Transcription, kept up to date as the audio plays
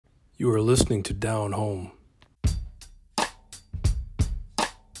You are listening to Down Home.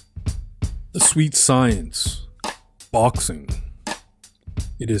 The sweet science, boxing.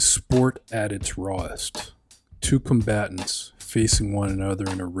 It is sport at its rawest. Two combatants facing one another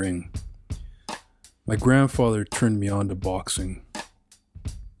in a ring. My grandfather turned me on to boxing.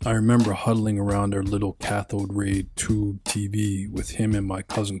 I remember huddling around our little cathode ray tube TV with him and my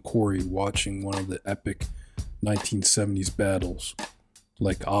cousin Corey watching one of the epic 1970s battles,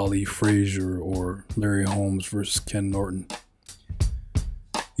 like Ali Frazier or Larry Holmes versus Ken Norton.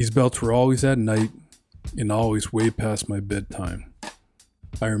 These bouts were always at night and always way past my bedtime.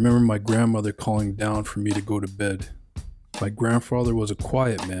 I remember my grandmother calling down for me to go to bed. My grandfather was a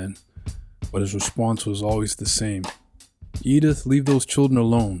quiet man, but his response was always the same. Edith, leave those children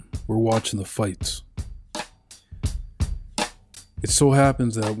alone. We're watching the fights. It so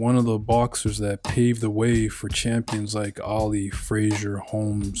happens that one of the boxers that paved the way for champions like Ali, Frazier,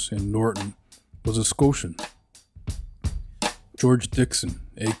 Holmes, and Norton was a Scotian. George Dixon,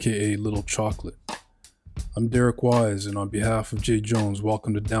 aka Little Chocolate. I'm Derek Wise, and on behalf of Jay Jones,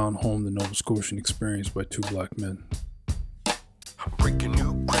 welcome to Down Home, the Nova Scotian experience by two black men. Breaking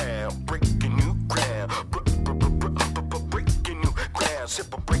new ground, breaking new ground, breaking new ground,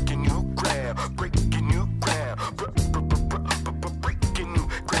 simple breaking new ground, breaking new ground, breaking new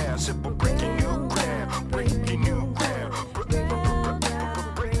ground, simple breaking new ground, breaking new ground,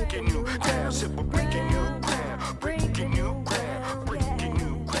 breaking new ground, simple breaking new ground, breaking new ground, breaking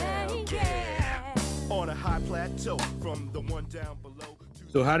new ground, yeah. On a high plateau from the one down below.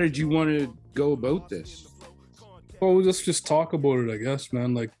 So how did you want to go about this? Well, let's just talk about it, I guess,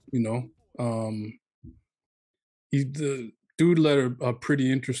 man. Like, the dude led a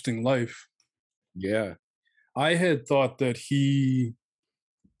pretty interesting life. Yeah. I had thought that he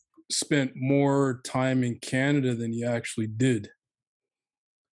spent more time in Canada than he actually did.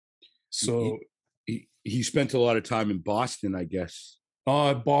 So he spent a lot of time in Boston, I guess.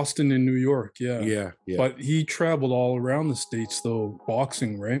 Boston and New York, yeah. Yeah. But he traveled all around the States, though,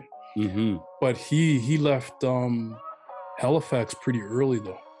 boxing, right? Mm-hmm. But he left Halifax pretty early,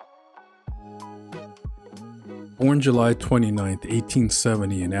 though. Born July 29th,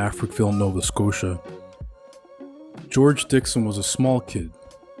 1870 in Africville, Nova Scotia, George Dixon was a small kid.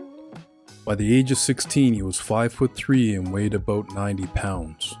 By the age of 16, he was 5'3" and weighed about 90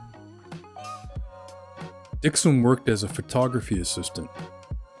 pounds. Dixon worked as a photography assistant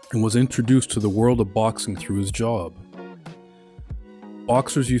and was introduced to the world of boxing through his job.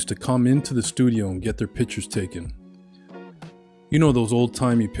 Boxers used to come into the studio and get their pictures taken. You know those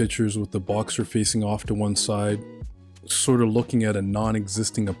old-timey pictures with the boxer facing off to one side, sort of looking at a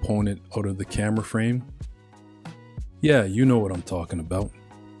non-existing opponent out of the camera frame? Yeah, you know what I'm talking about.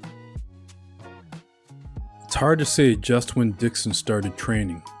 It's hard to say just when Dixon started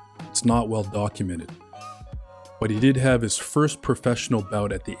training. It's not well documented. But he did have his first professional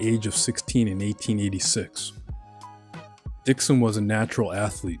bout at the age of 16 in 1886. Dixon was a natural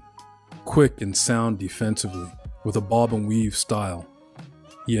athlete, quick and sound defensively, with a bob and weave style.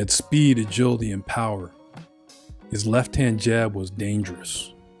 He had speed, agility, and power. His left-hand jab was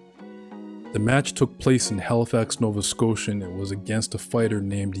dangerous. The match took place in Halifax, Nova Scotia, and it was against a fighter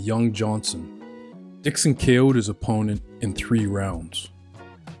named Young Johnson. Dixon KO'd his opponent in 3 rounds.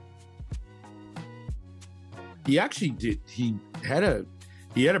 He actually did. He had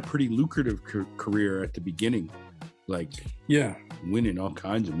a pretty lucrative career at the beginning. Like, yeah, winning all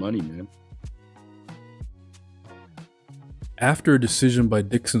kinds of money, man. After a decision by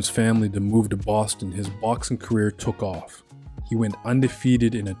Dixon's family to move to Boston, his boxing career took off. He went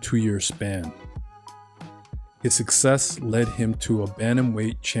undefeated in a 2-year span. His success led him to a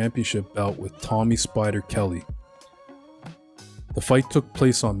bantamweight championship bout with Tommy Spider Kelly. The fight took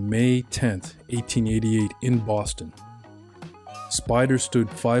place on May 10th, 1888 in Boston. Spider stood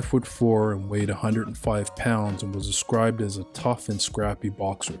 5'4" and weighed 105 pounds and was described as a tough and scrappy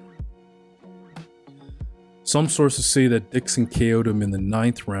boxer. Some sources say that Dixon KO'd him in the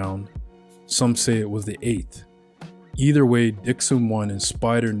 9th round, some say it was the 8th. Either way, Dixon won and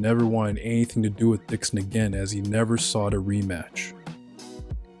Spider never wanted anything to do with Dixon again as he never sought a rematch.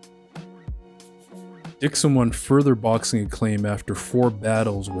 Dixon won further boxing acclaim after 4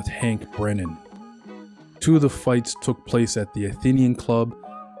 battles with Hank Brennan. 2 of the fights took place at the Athenian Club,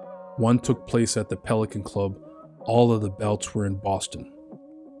 1 took place at the Pelican Club. All of the bouts were in Boston.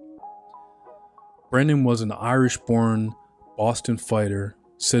 Brennan was an Irish-born Boston fighter,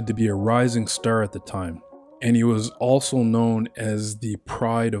 said to be a rising star at the time, and he was also known as the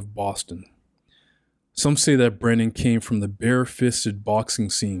Pride of Boston. Some say that Brennan came from the bare-fisted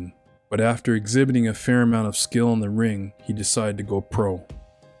boxing scene, but after exhibiting a fair amount of skill in the ring, he decided to go pro.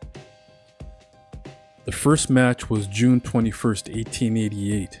 The first match was June 21st,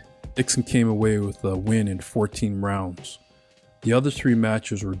 1888. Dixon came away with a win in 14 rounds. The other 3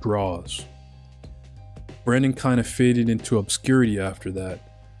 matches were draws. Brennan kind of faded into obscurity after that,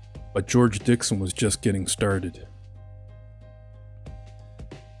 but George Dixon was just getting started.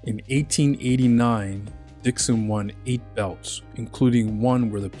 In 1889, Dixon won 8 bouts, including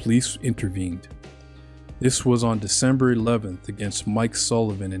one where the police intervened. This was on December 11th against Mike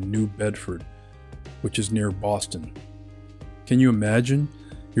Sullivan in New Bedford, which is near Boston. Can you imagine?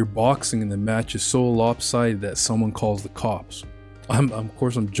 You're boxing and the match is so lopsided that someone calls the cops. Of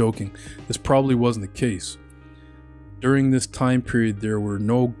course I'm joking. This probably wasn't the case. During this time period, there were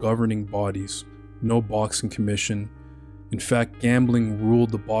no governing bodies, no boxing commission. In fact, gambling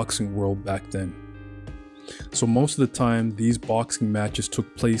ruled the boxing world back then. So most of the time, these boxing matches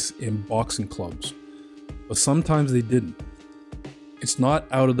took place in boxing clubs, but sometimes they didn't. It's not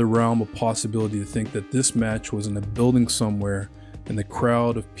out of the realm of possibility to think that this match was in a building somewhere and the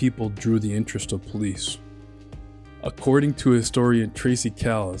crowd of people drew the interest of police. According to historian Tracy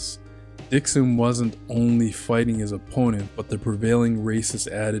Callis, Dixon wasn't only fighting his opponent, but the prevailing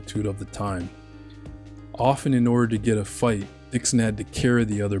racist attitude of the time. Often in order to get a fight, Dixon had to carry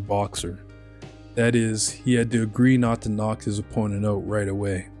the other boxer. That is, he had to agree not to knock his opponent out right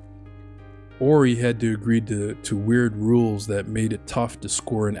away. Or he had to agree to weird rules that made it tough to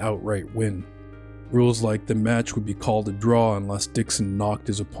score an outright win. Rules like the match would be called a draw unless Dixon knocked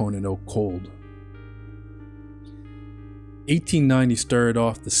his opponent out cold. 1890 started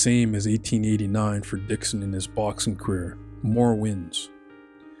off the same as 1889 for Dixon in his boxing career, more wins.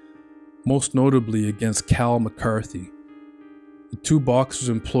 Most notably against Cal McCarthy. The 2 boxers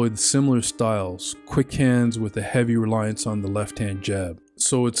employed similar styles, quick hands with a heavy reliance on the left-hand jab.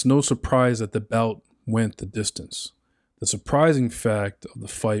 So it's no surprise that the bout went the distance. The surprising fact of the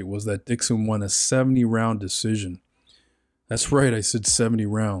fight was that Dixon won a 70-round decision. That's right, I said 70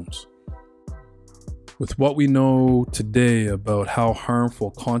 rounds. With what we know today about how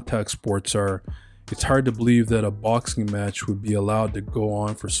harmful contact sports are, it's hard to believe that a boxing match would be allowed to go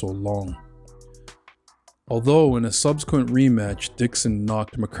on for so long. Although in a subsequent rematch, Dixon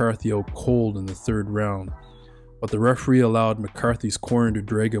knocked McCarthy out cold in the 3rd round, but the referee allowed McCarthy's corner to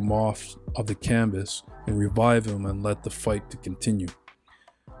drag him off of the canvas and revive him and let the fight to continue.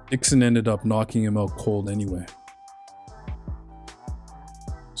 Dixon ended up knocking him out cold anyway.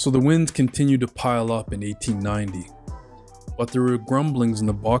 So the wins continued to pile up in 1890. But there were grumblings in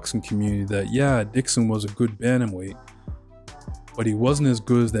the boxing community that, yeah, Dixon was a good bantamweight, but he wasn't as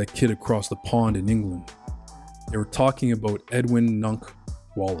good as that kid across the pond in England. They were talking about Edwin "Nunk"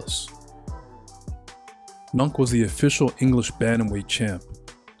 Wallace. Nunk was the official English bantamweight champ.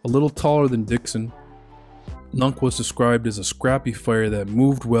 A little taller than Dixon, Nunk was described as a scrappy fighter that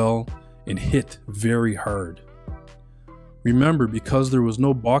moved well and hit very hard. Remember, because there was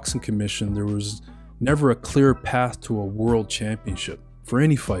no boxing commission, there was never a clear path to a world championship for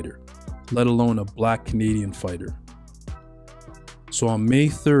any fighter, let alone a black Canadian fighter. So on May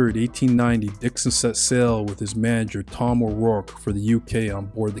 3rd, 1890, Dixon set sail with his manager Tom O'Rourke for the UK on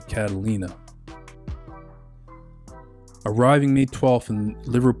board the Catalina. Arriving May 12th in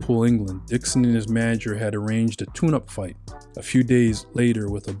Liverpool, England, Dixon and his manager had arranged a tune-up fight a few days later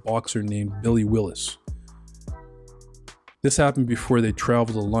with a boxer named Billy Willis. This happened before they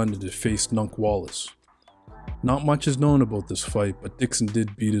traveled to London to face Nunk Wallace. Not much is known about this fight, but Dixon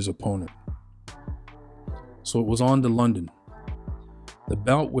did beat his opponent. So it was on to London. The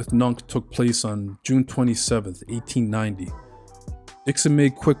bout with Nunk took place on June 27th, 1890. Dixon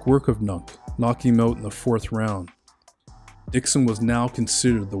made quick work of Nunk, knocking him out in the 4th round. Dixon was now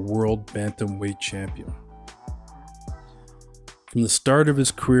considered the world bantamweight champion. From the start of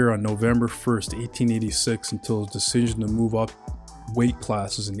his career on November 1st, 1886 until his decision to move up weight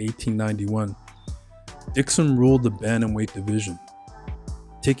classes in 1891, Dixon ruled the bantamweight division,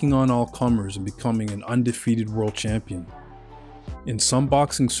 taking on all comers and becoming an undefeated world champion. In some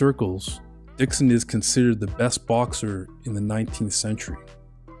boxing circles, Dixon is considered the best boxer in the 19th century.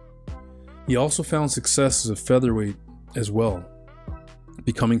 He also found success as a featherweight as well,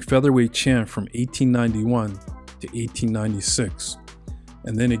 becoming featherweight champ from 1891 to 1896,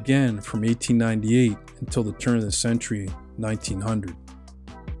 and then again from 1898 until the turn of the century, 1900.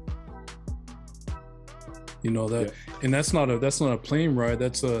 You know that, yeah. And that's not a plane ride.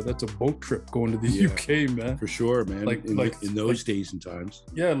 That's a boat trip going to the UK, man. For sure, man. In those days and times.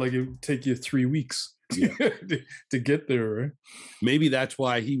 Yeah, like it would take you 3 weeks to get there, right? Maybe that's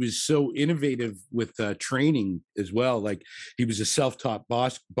why he was so innovative with training as well. Like he was a self-taught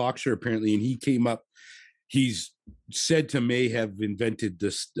boxer apparently, and he came up. He's said to may have invented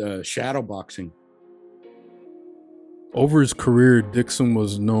this shadow boxing. Over his career, Dixon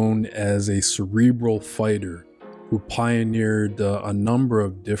was known as a cerebral fighter who pioneered a number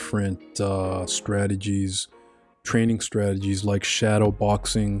of different strategies, training strategies like shadow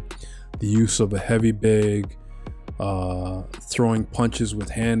boxing, the use of a heavy bag, throwing punches with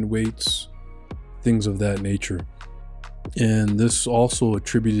hand weights, things of that nature. And this also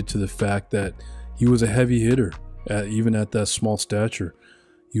attributed to the fact that he was a heavy hitter, even at that small stature.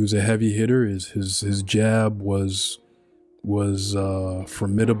 He was a heavy hitter. His jab was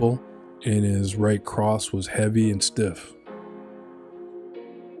formidable, and his right cross was heavy and stiff.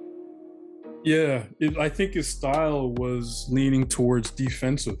 Yeah, I think his style was leaning towards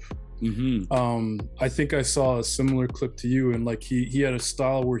defensive. I think I saw a similar clip to you, and like he had a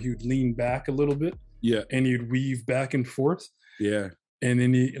style where he would lean back a little bit, Yeah. and he'd weave back and forth, Yeah. and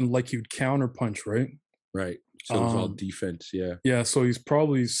then he would counter punch, right? Right. So it was all defense. Yeah. Yeah, so he's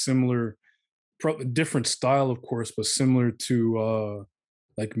probably similar, probably different style, of course, but similar to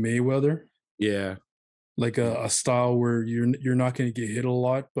like Mayweather. Yeah. Like a style where you're not going to get hit a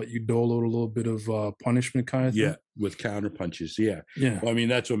lot, but you dole out a little bit of punishment kind of thing. Yeah, with counter punches. Yeah. Yeah. Well, I mean,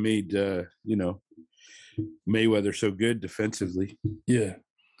 that's what made Mayweather so good defensively. Yeah.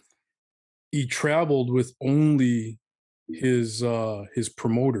 He traveled with only his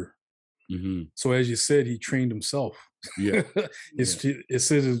promoter. Mm-hmm. So as you said, he trained himself. Yeah. It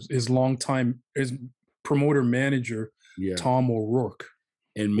says his longtime his promoter manager, Yeah. Tom O'Rourke.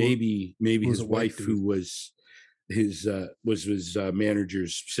 And maybe his wife, dude. who was his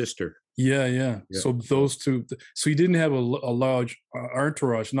manager's sister. Yeah. So those two. So he didn't have a large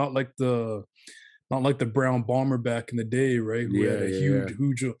entourage, not like the Brown Bomber back in the day, right? Who had a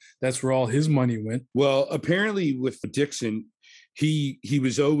huge. That's where all his money went. Well, apparently with Dixon, he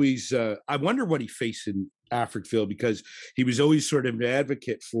was always. I wonder what he faced in Africville, because he was always sort of an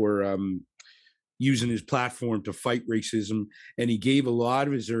advocate for using his platform to fight racism, and he gave a lot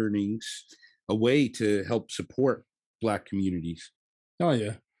of his earnings away to help support Black communities. Oh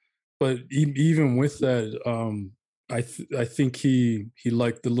yeah, but even with that, I think he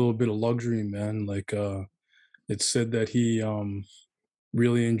liked a little bit of luxury, man. Like it said that he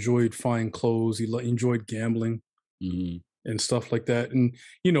really enjoyed fine clothes. He enjoyed gambling and stuff like that. And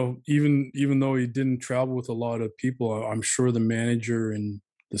even though he didn't travel with a lot of people, I'm sure the manager and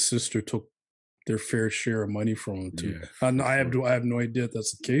the sister took their fair share of money from him too. Yeah, I have no idea if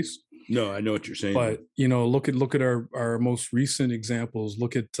that's the case. No, I know what you're saying. But look at our most recent examples.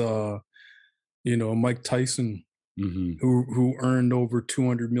 Look at Mike Tyson, who earned over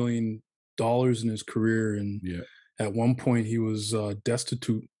 $200 million in his career, and at one point he was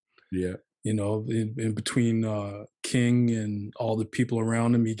destitute. Yeah, in between King and all the people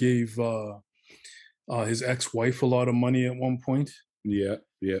around him, he gave his ex-wife a lot of money at one point. Yeah.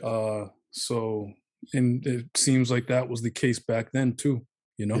 So, and it seems like that was the case back then too.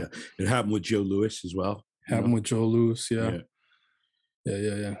 Yeah, it happened with Joe Louis as well. Happened with Joe Louis, yeah.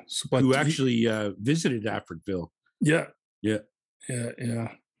 So, but who actually visited Africville? Yeah.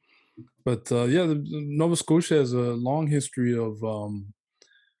 But Nova Scotia has a long history of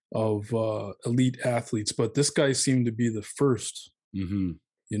elite athletes, but this guy seemed to be the first.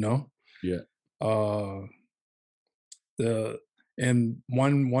 And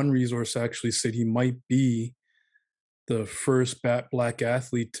one resource actually said he might be the first Black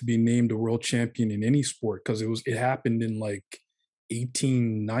athlete to be named a world champion in any sport, because it happened in like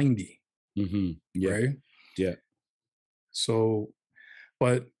 1890. Right? Yeah. So,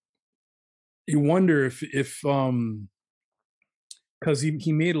 but you wonder if because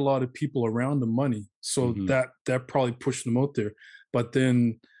he made a lot of people around him money, so that probably pushed him out there. But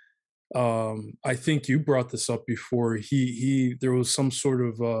then I think you brought this up before. There was some sort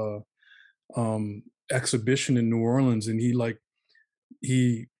of exhibition in New Orleans, and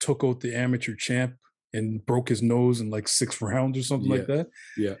he took out the amateur champ and broke his nose in like 6 rounds or something like that.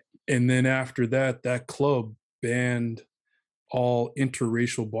 Yeah. And then after that club banned all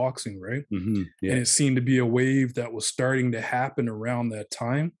interracial boxing, right? And it seemed to be a wave that was starting to happen around that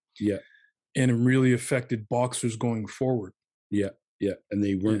time. Yeah. And it really affected boxers going forward. Yeah. And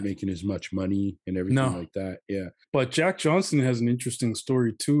they weren't making as much money and everything like that. Yeah. But Jack Johnson has an interesting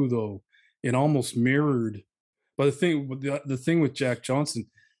story too, though. It almost mirrored. But the thing with Jack Johnson,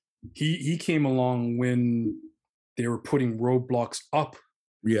 he came along when they were putting roadblocks up.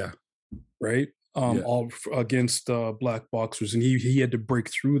 Yeah. Right. All against Black boxers, and he had to break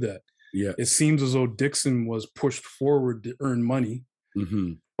through that. Yeah. It seems as though Dixon was pushed forward to earn money.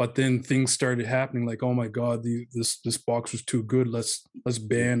 But then things started happening, like, oh my God, this boxer's too good. Let's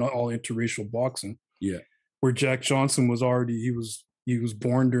ban all interracial boxing. Yeah. Where Jack Johnson was already he was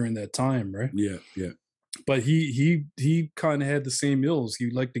born during that time, right? Yeah. But he kind of had the same ills. He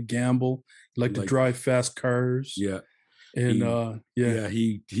liked to gamble, he liked to drive fast cars. Yeah. And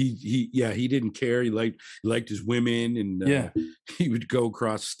he didn't care. He liked his women, and he would go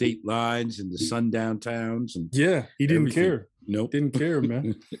across state lines into sundown towns, and he didn't everything. care. Nope. Didn't care,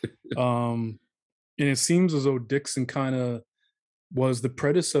 man. And it seems as though Dixon kind of was the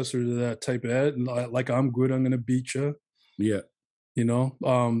predecessor to that type of ad, like, I'm good, I'm gonna beat you. Yeah. You know,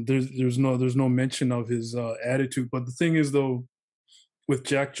 there's no mention of his attitude. But the thing is, though, with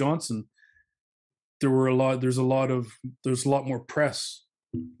Jack Johnson, there's a lot more press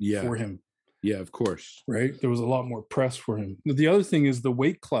for him. Yeah, of course. Right. There was a lot more press for him. The other thing is the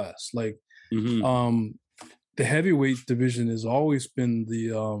weight class. Like, the heavyweight division has always been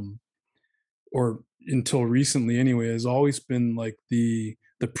or until recently anyway, has always been like the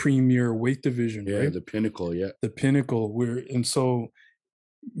premier weight division, right? The pinnacle, the pinnacle. And so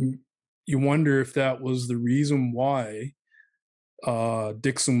you wonder if that was the reason why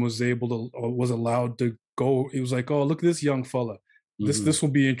Dixon was allowed to go. He was like, oh, look at this young fella. This will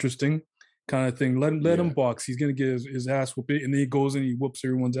be interesting, kind of thing. Let him box. He's gonna get his ass whooped, and then he goes and he whoops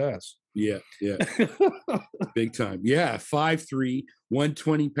everyone's ass. Yeah. Big time. Yeah, 5'3",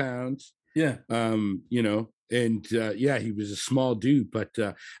 120 pounds. Yeah. You know, and he was a small dude, but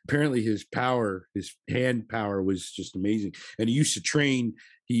apparently his hand power was just amazing. And he used to train.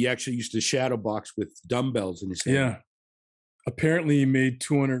 He actually used to shadow box with dumbbells in his hand. Yeah. Apparently he made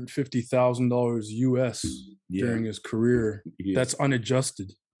 $250,000 US during his career. Yeah. That's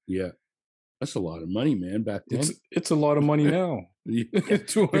unadjusted. Yeah. That's a lot of money, man, back then. It's a lot of money now.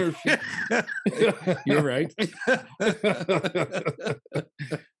 You're right.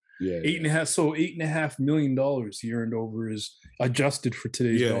 Yeah. $8.5 million he earned over his adjusted for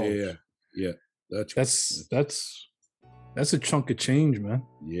today's dollars. Yeah. That's a chunk of change, man.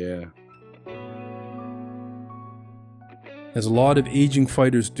 Yeah. As a lot of aging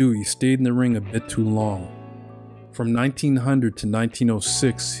fighters do, he stayed in the ring a bit too long. From 1900 to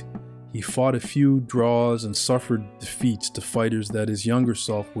 1906, he fought a few draws and suffered defeats to fighters that his younger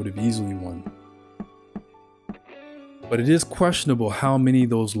self would have easily won. But it is questionable how many of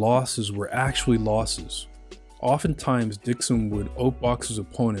those losses were actually losses. Oftentimes, Dixon would outbox his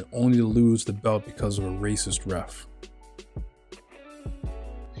opponent only to lose the belt because of a racist ref.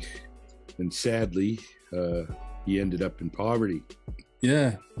 And sadly, he ended up in poverty.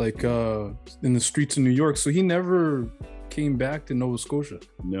 Yeah, like in the streets of New York. So he never came back to Nova Scotia.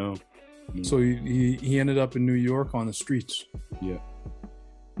 No. So he ended up in New York on the streets. Yeah.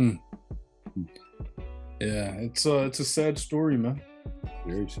 Yeah, it's a sad story, man.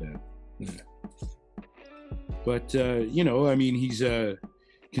 Very sad. Yeah. But you know, I mean, he's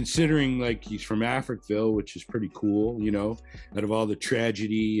considering like he's from Africville, which is pretty cool. You know, out of all the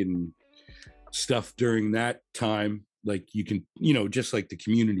tragedy and stuff during that time, like you can, you know, just like the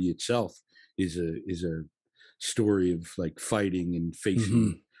community itself is a story of like fighting and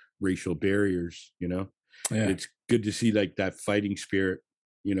facing racial barriers. You know, it's good to see like that fighting spirit.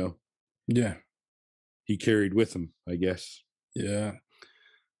 You know. Yeah. He carried with him, I guess. Yeah.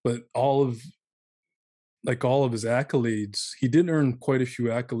 But all of his accolades, he did earn quite a few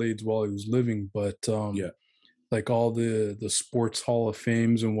accolades while he was living, but like all the sports Hall of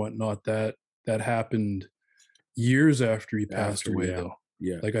Fames and whatnot, that happened years after he passed away, though.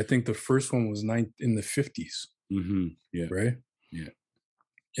 Yeah. Like I think the first one was in the 50s. Yeah. Right? Yeah.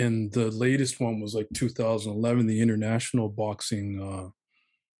 And the latest one was like 2011, the International Boxing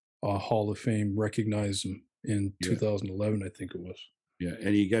Hall of Fame recognized him in 2011, I think it was. Yeah,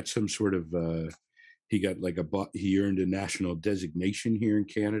 and he got some sort of he got like he earned a national designation here in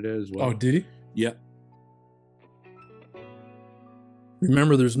Canada as well. Oh, did he? Yeah.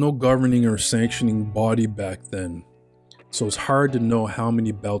 Remember, there's no governing or sanctioning body back then, so it's hard to know how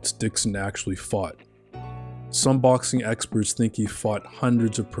many belts Dixon actually fought. Some boxing experts think he fought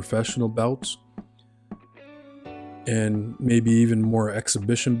hundreds of professional bouts, and maybe even more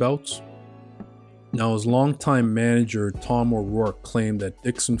exhibition bouts. Now, his longtime manager, Tom O'Rourke, claimed that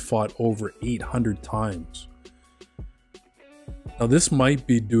Dixon fought over 800 times. Now, this might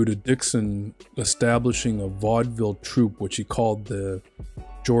be due to Dixon establishing a vaudeville troupe, which he called the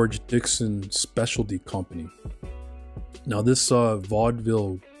George Dixon Specialty Company. Now, this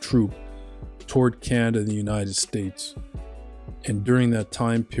vaudeville troupe toured Canada and the United States. And during that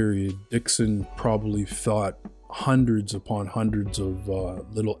time period, Dixon probably fought hundreds upon hundreds of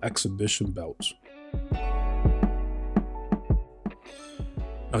little exhibition bouts.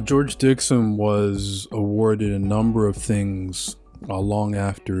 Now, George Dixon was awarded a number of things long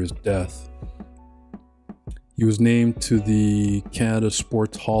after his death. He was named to the Canada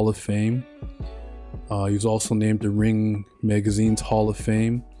Sports Hall of Fame. He was also named to Ring Magazine's Hall of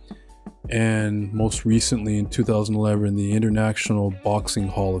Fame, and most recently in 2011, the International Boxing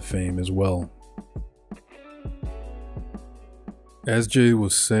Hall of Fame as well. As Jay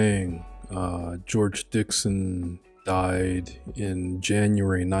was saying, George Dixon died in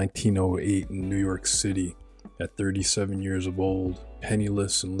January 1908 in New York City at 37 years of old,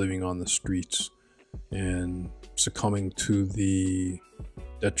 penniless and living on the streets, and succumbing to the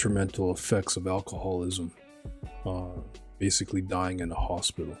detrimental effects of alcoholism, basically dying in a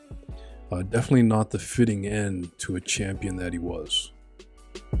hospital. Definitely not the fitting end to a champion that he was.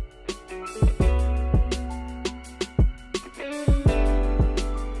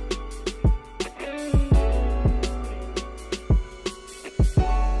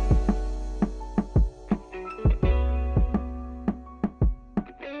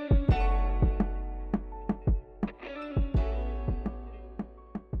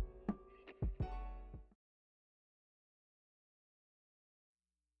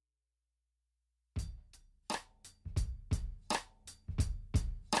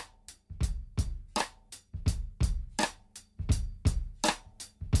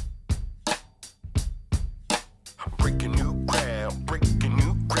 Breaking new ground, breaking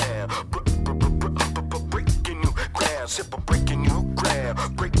new ground, breaking new ground, sip of breaking new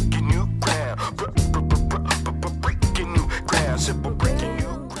ground, breaking new ground, breaking new ground, sip of breaking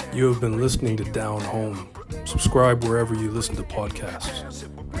new ground. You have been listening to Down Home. Subscribe wherever you listen to podcasts.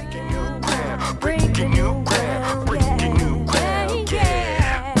 Breaking new ground, breaking new ground, breaking new ground,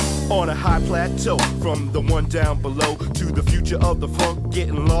 yeah. On a high plateau, from the one down below to the future of the funk,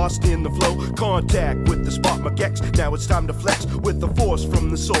 getting lost in the flow. Contact with the spark magex. Now it's time to flex with the force from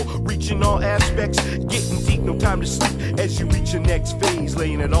the soul, reaching all aspects, getting deep, no time to sleep. As you reach your next phase,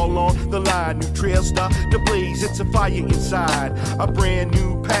 laying it all on the line. New trails start to blaze. It's a fire inside, a brand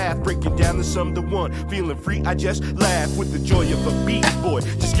new path, breaking down the sum to one. Feeling free, I just laugh with the joy of a beat boy,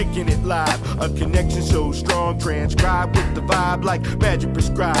 just kicking it live. A connection so strong, transcribed with the vibe like magic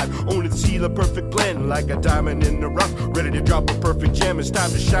prescribed. Only to see the perfect blend, like a diamond in the rough, ready to drop a perfect gem. It's time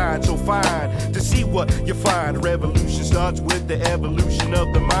to shine, so fine to see what you find. A revolution starts with the evolution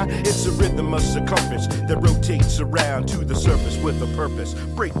of the mind. It's a rhythm of circumference that rotates around to the surface with a purpose.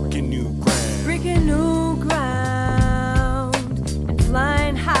 Breaking new ground. Breaking new ground and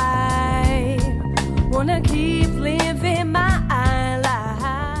flying high. Wanna keep living my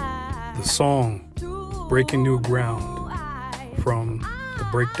life. The song Breaking New Ground from The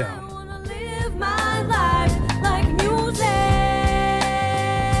Breakdown. Wanna live my life like music.